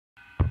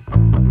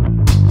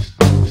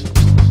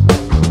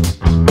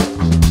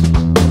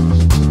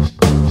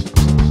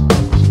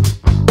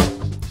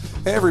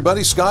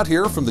everybody, Scott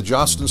here from the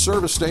Jostens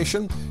Service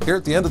Station. Here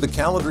at the end of the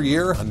calendar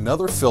year,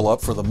 another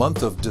fill-up for the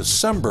month of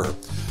December.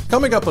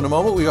 Coming up in a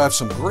moment, we have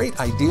some great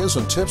ideas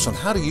and tips on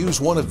how to use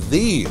one of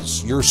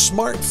these, your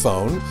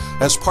smartphone,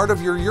 as part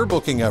of your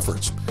yearbooking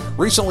efforts.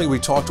 Recently, we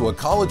talked to a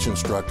college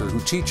instructor who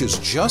teaches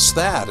just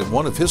that in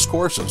one of his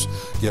courses.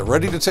 Get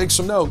ready to take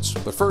some notes,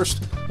 but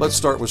first, let's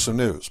start with some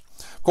news.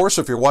 Of course,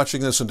 if you're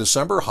watching this in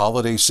December,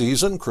 holiday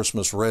season,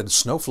 Christmas red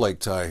snowflake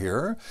tie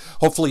here.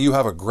 Hopefully you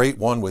have a great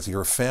one with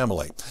your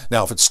family.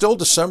 Now, if it's still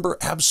December,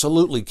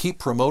 absolutely keep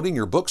promoting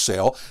your book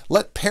sale.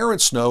 Let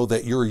parents know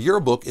that your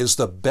yearbook is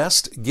the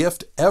best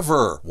gift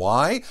ever.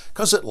 Why?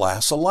 Because it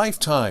lasts a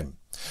lifetime.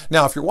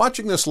 Now, if you're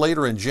watching this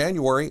later in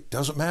January,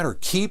 doesn't matter.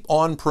 Keep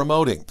on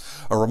promoting.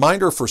 A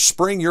reminder for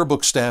spring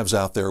yearbook staffs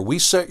out there, we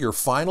set your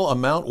final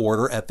amount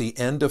order at the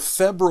end of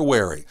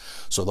February.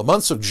 So the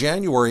months of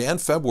January and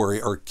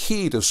February are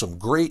key to some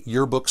great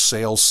yearbook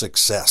sales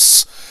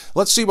success.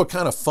 Let's see what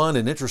kind of fun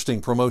and interesting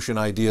promotion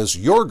ideas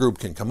your group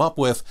can come up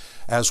with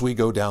as we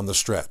go down the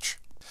stretch.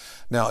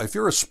 Now, if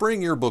you're a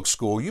spring yearbook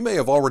school, you may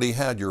have already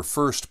had your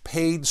first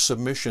paid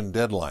submission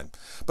deadline.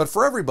 But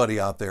for everybody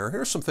out there,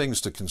 here's some things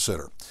to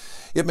consider.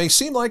 It may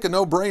seem like a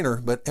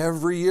no-brainer, but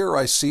every year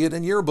I see it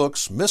in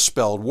yearbooks,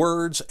 misspelled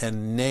words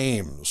and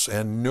names,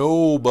 and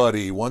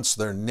nobody wants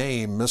their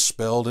name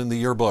misspelled in the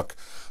yearbook.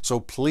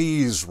 So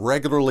please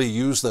regularly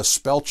use the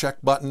spell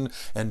check button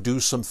and do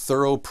some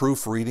thorough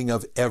proofreading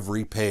of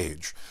every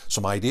page.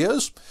 Some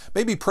ideas?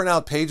 Maybe print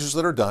out pages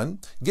that are done.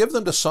 Give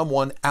them to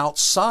someone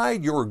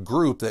outside your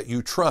group that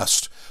you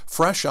trust.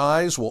 Fresh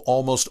eyes will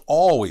almost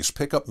always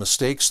pick up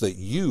mistakes that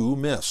you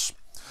miss.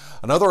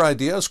 Another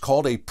idea is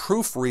called a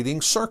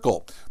proofreading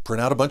circle. Print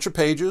out a bunch of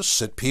pages,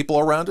 sit people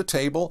around a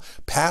table,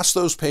 pass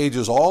those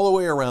pages all the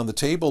way around the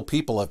table.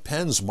 People have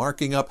pens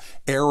marking up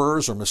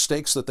errors or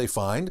mistakes that they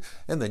find,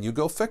 and then you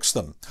go fix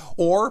them.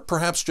 Or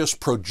perhaps just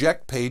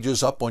project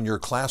pages up on your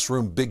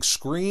classroom big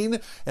screen,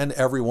 and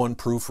everyone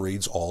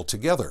proofreads all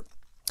together.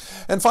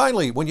 And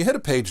finally, when you hit a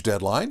page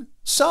deadline,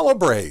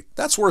 celebrate.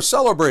 That's worth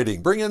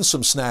celebrating. Bring in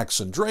some snacks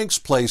and drinks,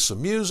 play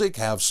some music,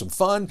 have some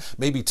fun,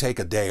 maybe take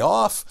a day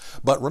off.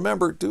 But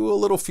remember, do a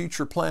little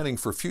future planning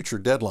for future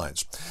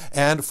deadlines.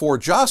 And for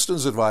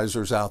Jostens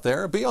advisors out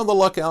there, be on the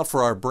lookout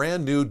for our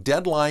brand new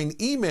deadline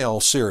email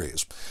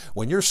series.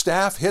 When your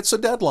staff hits a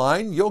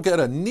deadline, you'll get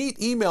a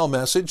neat email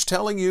message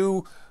telling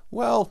you,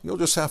 well, you'll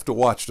just have to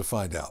watch to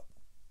find out.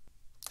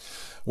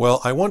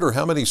 Well, I wonder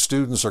how many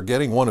students are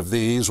getting one of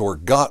these or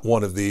got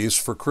one of these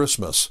for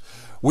Christmas.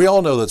 We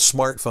all know that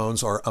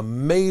smartphones are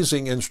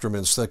amazing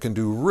instruments that can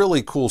do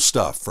really cool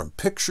stuff, from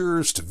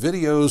pictures to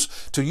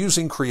videos to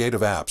using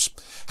creative apps.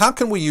 How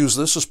can we use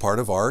this as part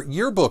of our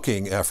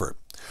yearbooking effort?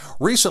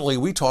 Recently,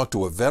 we talked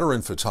to a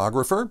veteran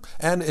photographer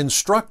and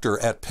instructor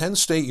at Penn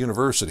State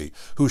University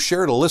who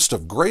shared a list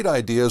of great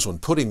ideas when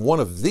putting one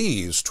of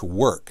these to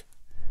work.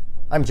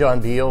 I'm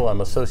John Beale. I'm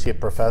associate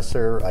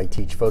professor. I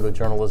teach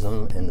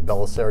photojournalism in the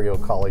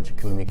Belisario College of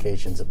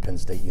Communications at Penn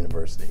State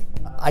University.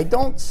 I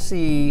don't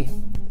see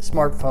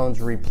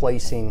smartphones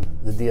replacing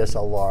the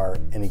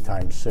DSLR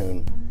anytime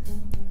soon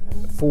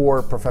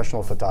for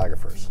professional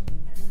photographers.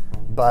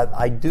 But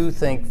I do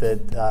think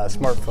that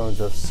smartphones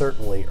have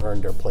certainly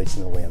earned their place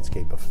in the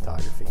landscape of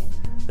photography.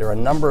 There are a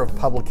number of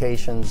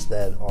publications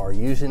that are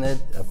using it,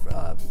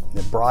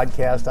 the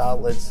broadcast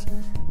outlets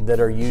that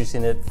are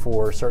using it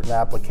for certain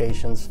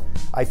applications.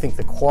 I think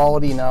the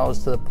quality now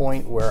is to the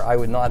point where I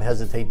would not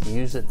hesitate to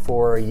use it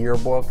for a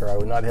yearbook, or I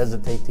would not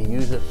hesitate to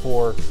use it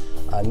for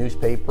a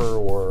newspaper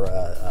or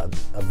a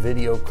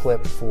video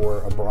clip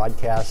for a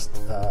broadcast.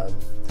 There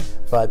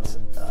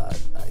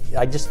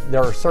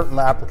are certain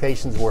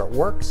applications where it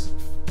works,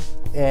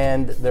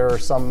 and there are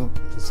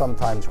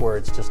sometimes where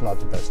it's just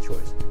not the best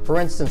choice. For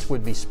instance,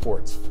 would be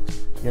sports.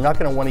 You're not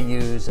going to want to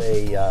use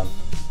a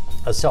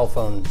cell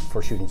phone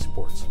for shooting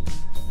sports.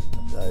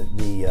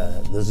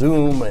 The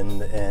zoom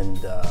and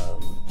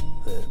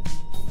the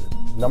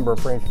number of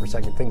frames per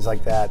second, things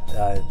like that,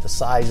 the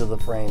size of the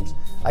frames,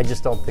 I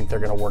just don't think they're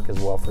going to work as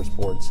well for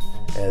sports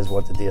as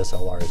what the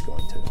DSLR is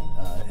going to,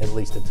 at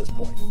least at this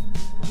point.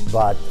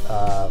 But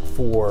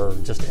for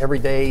just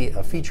everyday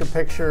a feature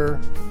picture,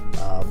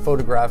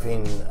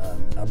 photographing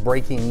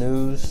breaking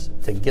news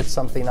to get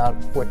something out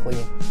quickly,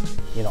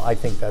 I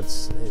think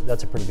that's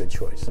a pretty good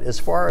choice. As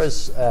far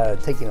as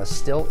taking a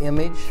still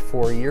image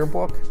for a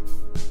yearbook,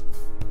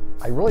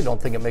 I really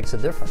don't think it makes a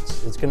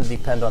difference. It's going to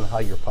depend on how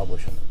you're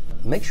publishing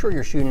it. Make sure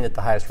you're shooting at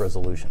the highest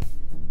resolution.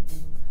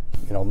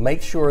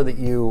 Make sure that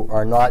you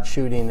are not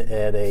shooting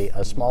at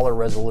a smaller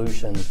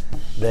resolution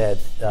that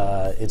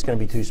it's going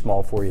to be too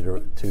small for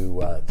you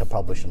to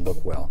publish and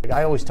look well.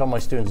 I always tell my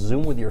students,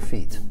 zoom with your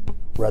feet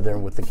rather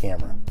than with the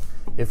camera.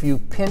 If you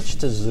pinch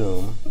to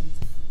zoom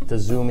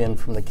in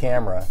from the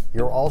camera,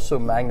 you're also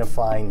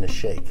magnifying the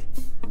shake.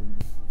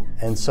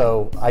 And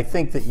so I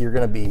think that you're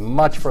going to be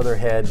much further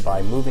ahead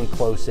by moving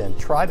close in.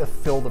 Try to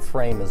fill the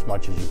frame as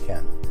much as you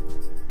can.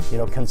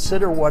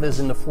 Consider what is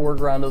in the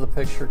foreground of the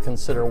picture,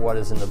 consider what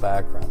is in the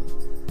background.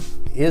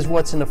 Is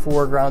what's in the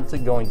foreground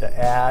going to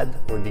add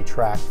or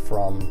detract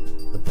from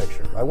the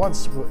picture. I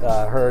once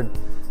heard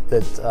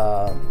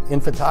that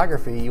in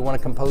photography, you want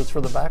to compose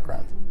for the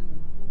background.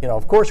 You know,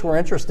 of course, we're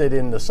interested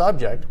in the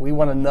subject. We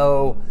want to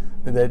know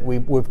that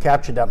we've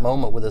captured that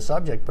moment with the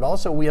subject, but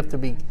also we have to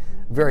be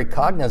very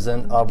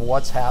cognizant of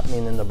what's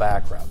happening in the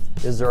background.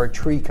 Is there a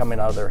tree coming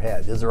out of their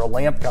head? Is there a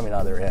lamp coming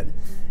out of their head?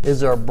 Is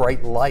there a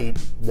bright light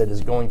that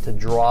is going to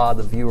draw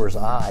the viewer's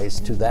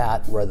eyes to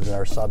that rather than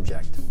our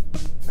subject?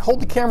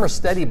 Hold the camera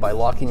steady by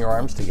locking your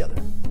arms together.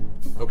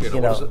 Okay,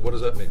 now what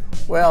does that mean?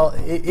 Well,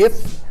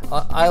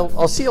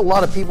 I'll see a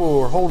lot of people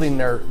who are holding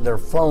their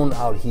phone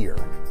out here.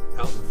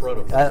 Out in front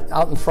of them.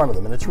 Out in front of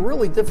them. And it's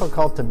really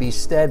difficult to be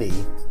steady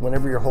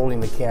whenever you're holding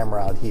the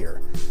camera out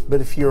here.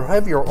 But if you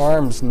have your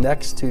arms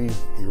next to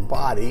your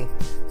body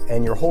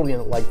and you're holding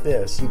it like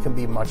this, you can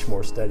be much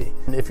more steady.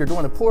 And if you're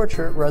doing a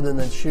portrait, rather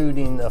than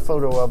shooting a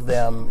photo of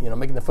them, you know,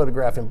 making the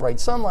photograph in bright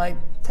sunlight,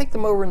 take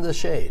them over into the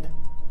shade.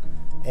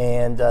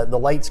 And the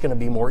light's going to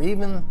be more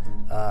even.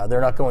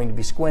 They're not going to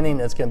be squinting.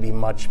 It's going to be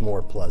much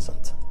more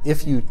pleasant.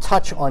 If you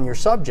touch on your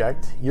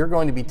subject, you're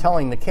going to be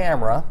telling the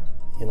camera,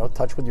 you know,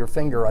 touch with your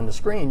finger on the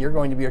screen, you're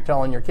going to be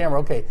telling your camera,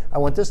 okay, I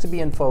want this to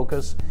be in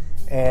focus,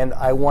 and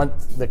I want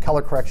the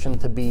color correction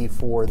to be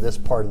for this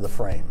part of the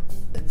frame.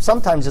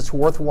 Sometimes it's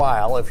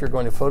worthwhile, if you're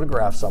going to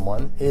photograph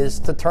someone, is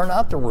to turn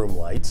out the room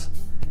lights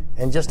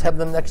and just have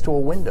them next to a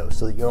window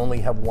so that you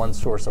only have one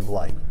source of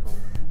light.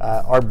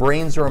 Our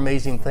brains are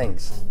amazing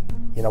things.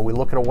 You know, we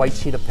look at a white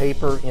sheet of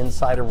paper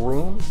inside a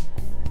room,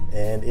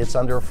 and it's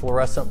under a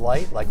fluorescent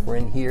light, like we're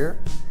in here,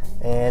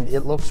 and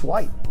it looks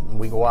white.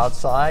 We go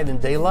outside in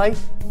daylight,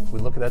 we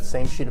look at that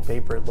same sheet of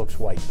paper, it looks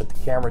white, but the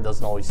camera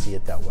doesn't always see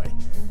it that way.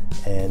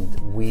 And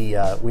we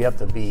have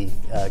to be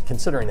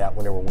considering that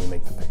whenever we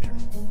make the picture.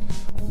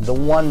 The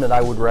one that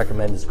I would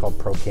recommend is called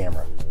Pro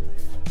Camera.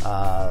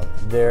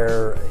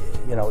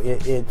 You know,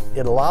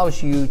 it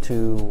allows you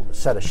to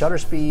set a shutter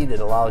speed, it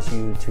allows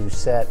you to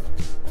set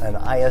an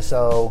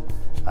ISO.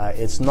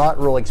 It's not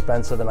real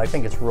expensive, and I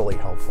think it's really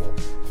helpful.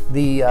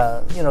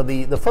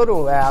 The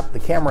photo app, the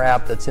camera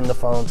app that's in the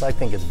phones, I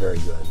think it's very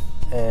good.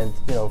 And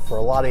you know, for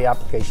a lot of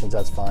applications,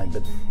 that's fine.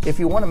 But if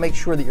you want to make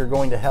sure that you're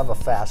going to have a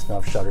fast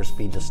enough shutter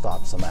speed to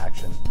stop some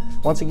action,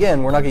 once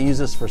again, we're not going to use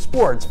this for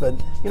sports, but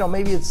you know,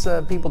 maybe it's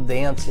people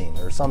dancing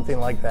or something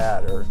like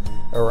that,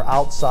 or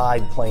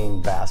outside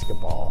playing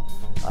basketball.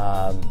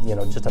 You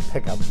know, just a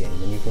pickup game,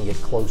 and you can get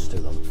close to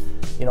them.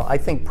 You know, I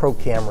think Pro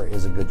Camera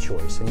is a good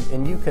choice,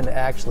 and you can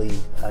actually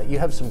you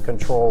have some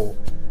control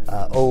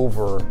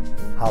over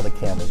how the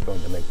camera is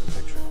going to make the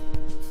picture.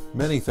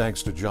 Many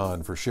thanks to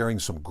John for sharing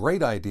some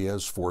great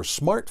ideas for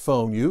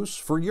smartphone use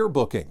for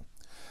yearbooking.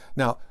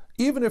 Now,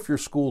 even if your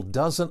school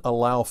doesn't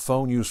allow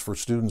phone use for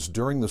students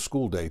during the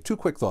school day, two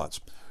quick thoughts.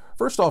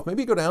 First off,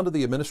 maybe go down to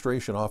the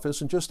administration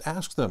office and just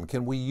ask them,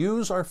 can we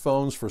use our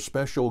phones for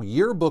special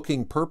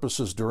yearbooking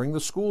purposes during the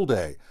school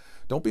day?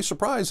 Don't be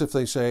surprised if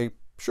they say,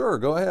 sure,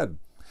 go ahead.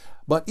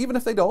 But even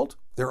if they don't,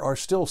 there are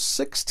still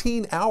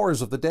 16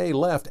 hours of the day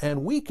left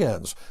and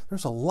weekends.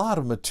 There's a lot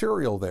of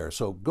material there,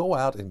 so go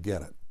out and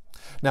get it.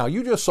 Now,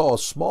 you just saw a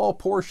small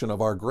portion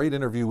of our great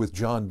interview with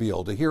John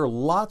Beale. To hear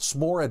lots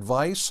more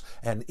advice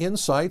and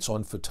insights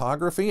on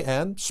photography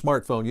and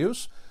smartphone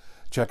use,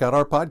 check out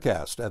our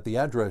podcast at the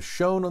address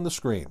shown on the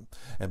screen.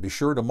 And be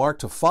sure to mark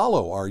to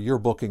follow our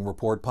Yearbooking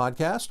Report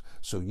podcast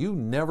so you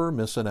never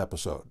miss an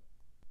episode.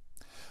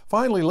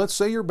 Finally, let's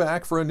say you're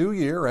back for a new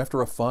year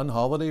after a fun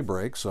holiday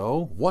break,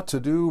 so what to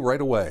do right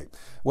away?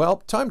 Well,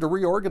 time to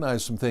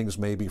reorganize some things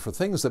maybe for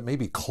things that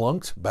maybe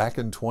clunked back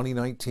in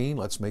 2019.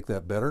 Let's make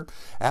that better.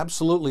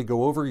 Absolutely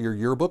go over your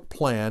yearbook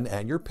plan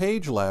and your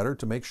page ladder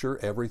to make sure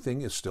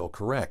everything is still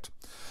correct.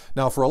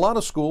 Now, for a lot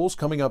of schools,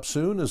 coming up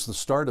soon is the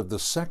start of the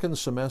second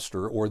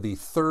semester or the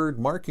third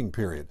marking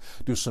period.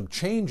 Do some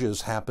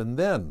changes happen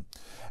then?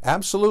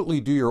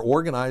 Absolutely do your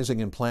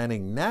organizing and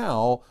planning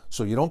now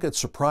so you don't get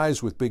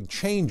surprised with big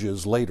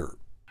changes later.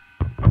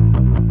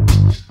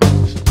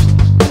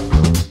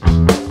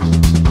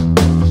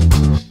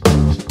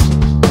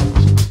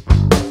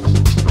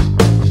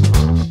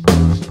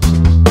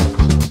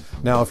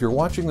 Now, if you're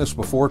watching this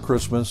before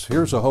Christmas,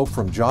 here's a hope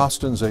from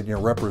Jostens and your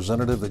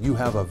representative that you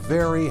have a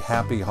very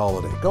happy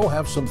holiday. Go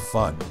have some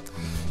fun.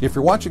 If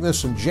you're watching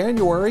this in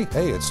January,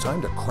 hey, it's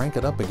time to crank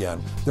it up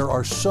again. There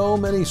are so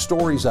many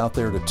stories out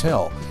there to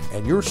tell,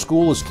 and your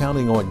school is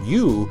counting on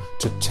you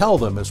to tell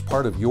them as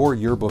part of your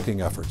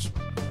yearbooking efforts.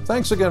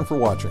 Thanks again for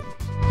watching.